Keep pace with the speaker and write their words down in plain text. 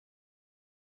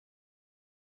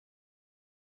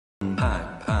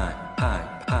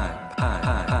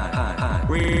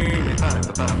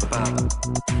so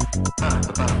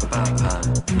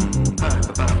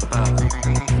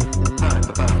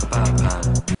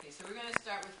we're going to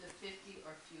start with the 50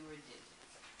 or fewer digits.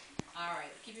 All right,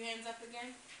 keep your hands up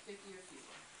again. 50 or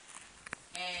fewer.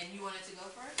 And you wanted to go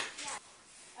first? Yeah.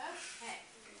 Okay.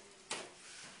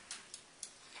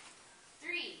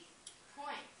 3.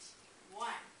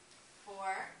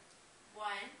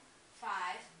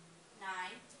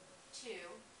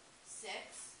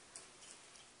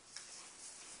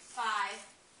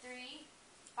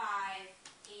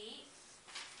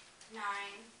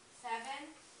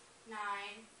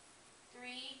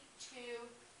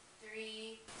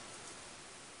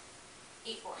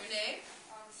 Your name?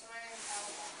 So my name is Al.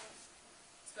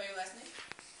 Spell your last name?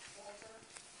 Walter.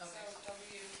 Okay. So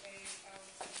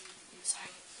W-A-L-T-E. Sorry.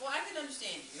 Well, I can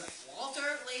understand you. You're like,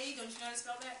 Walter, lady, don't you know how to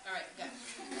spell that? All right, go.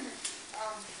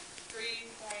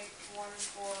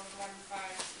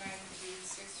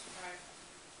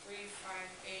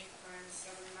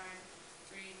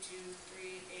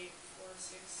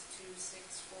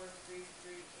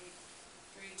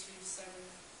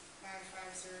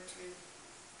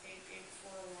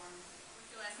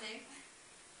 What's your last name?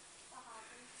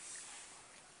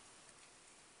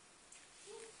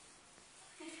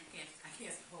 I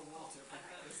can't spell Walter, but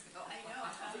I can spell. I know.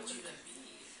 How did you be?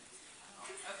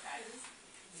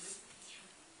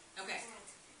 Okay. Okay.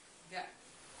 Go.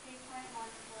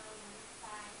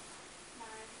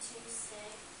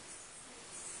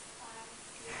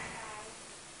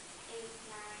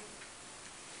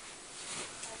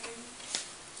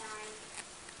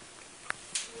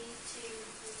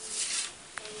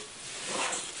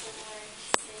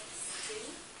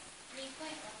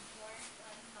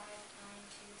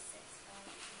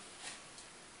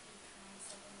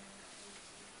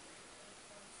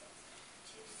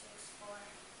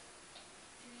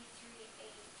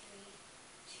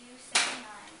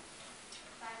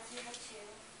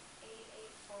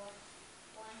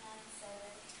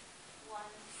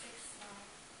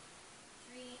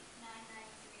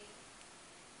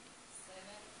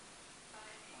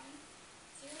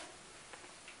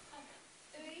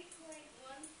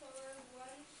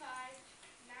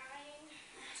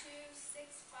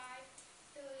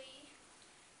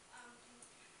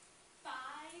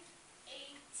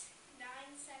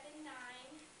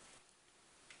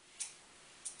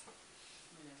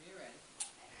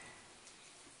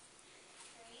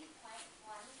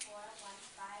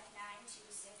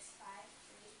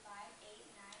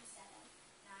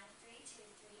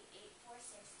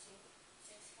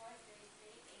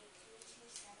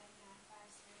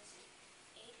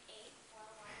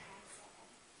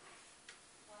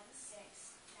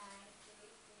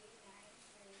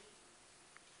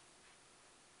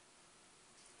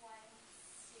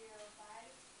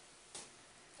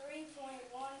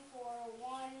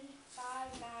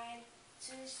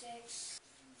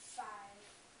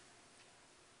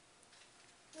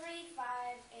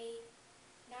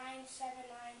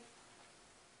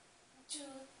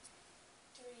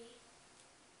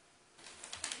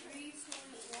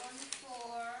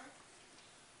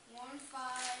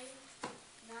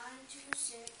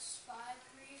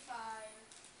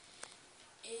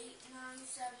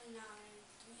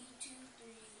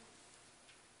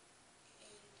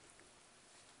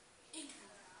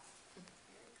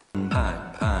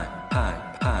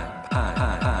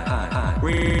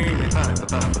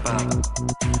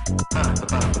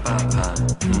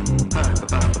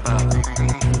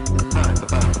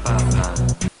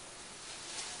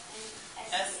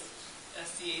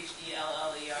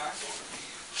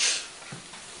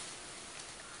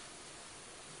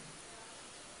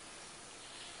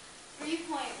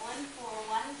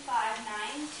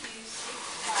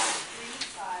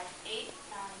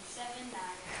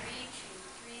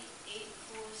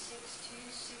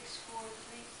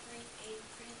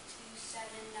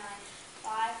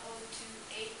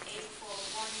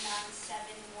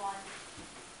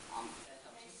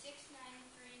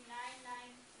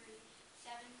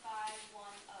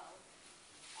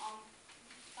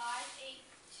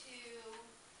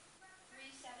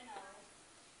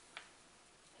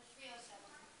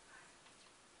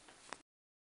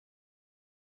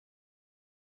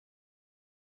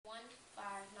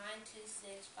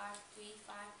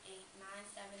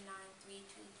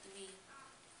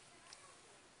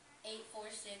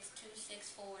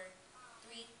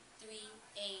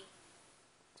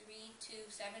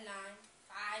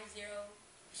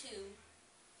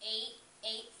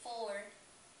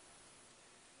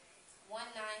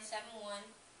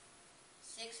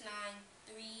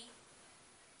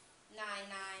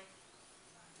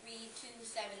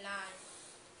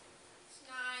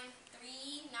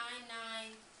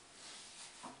 93993299329.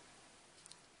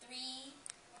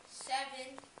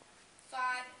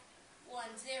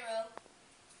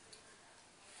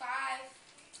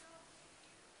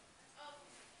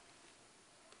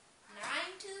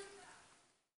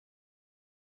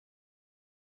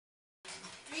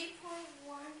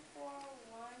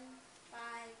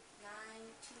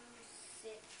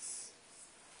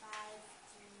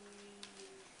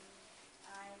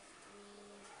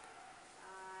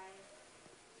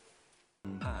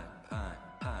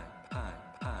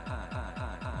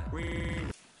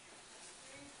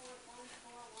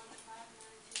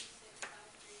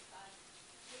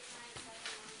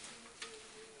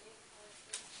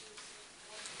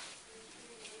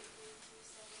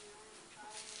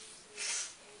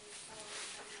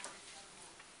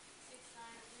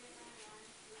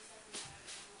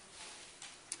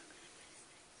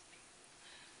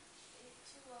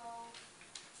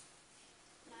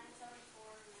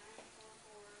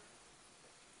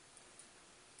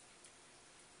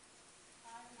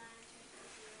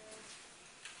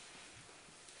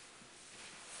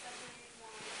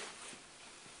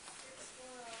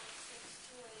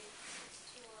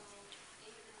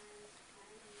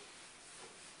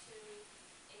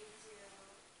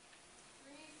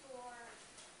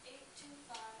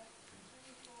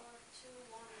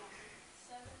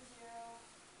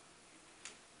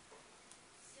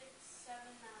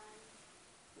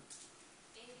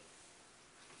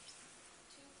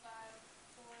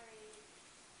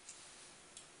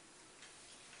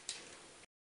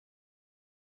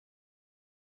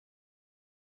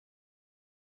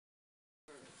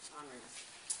 Honoring us.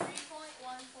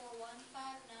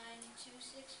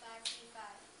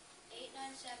 3.14159265535.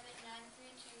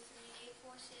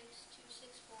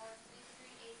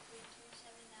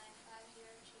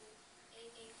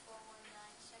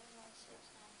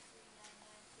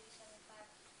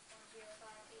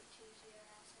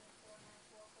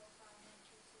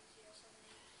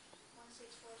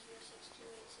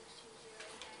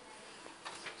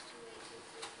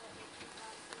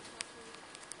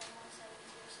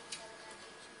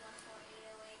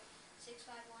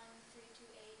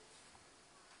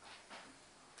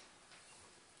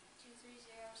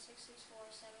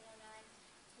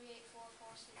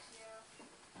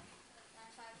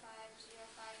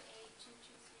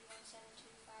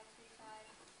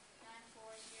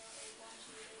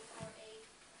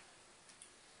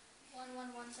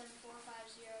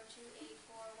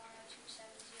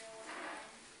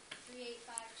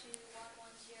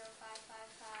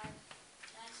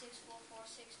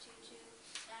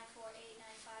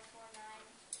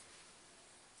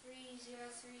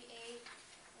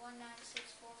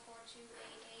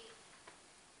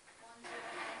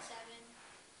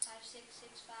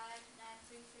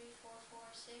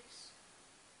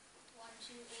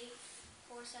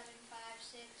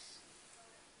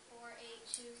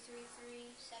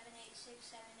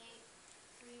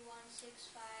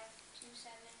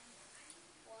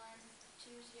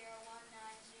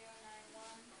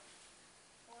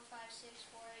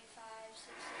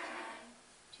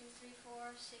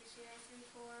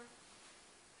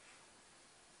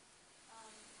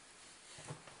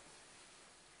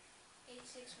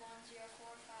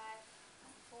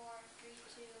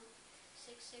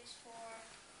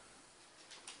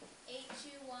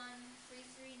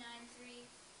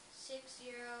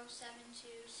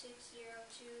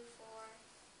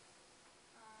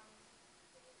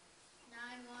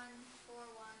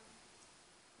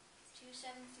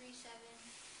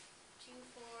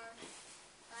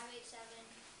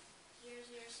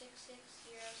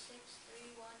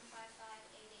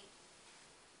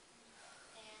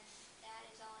 And that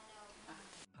is all I know.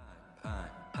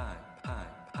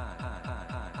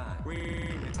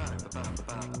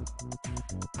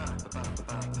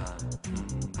 Pie.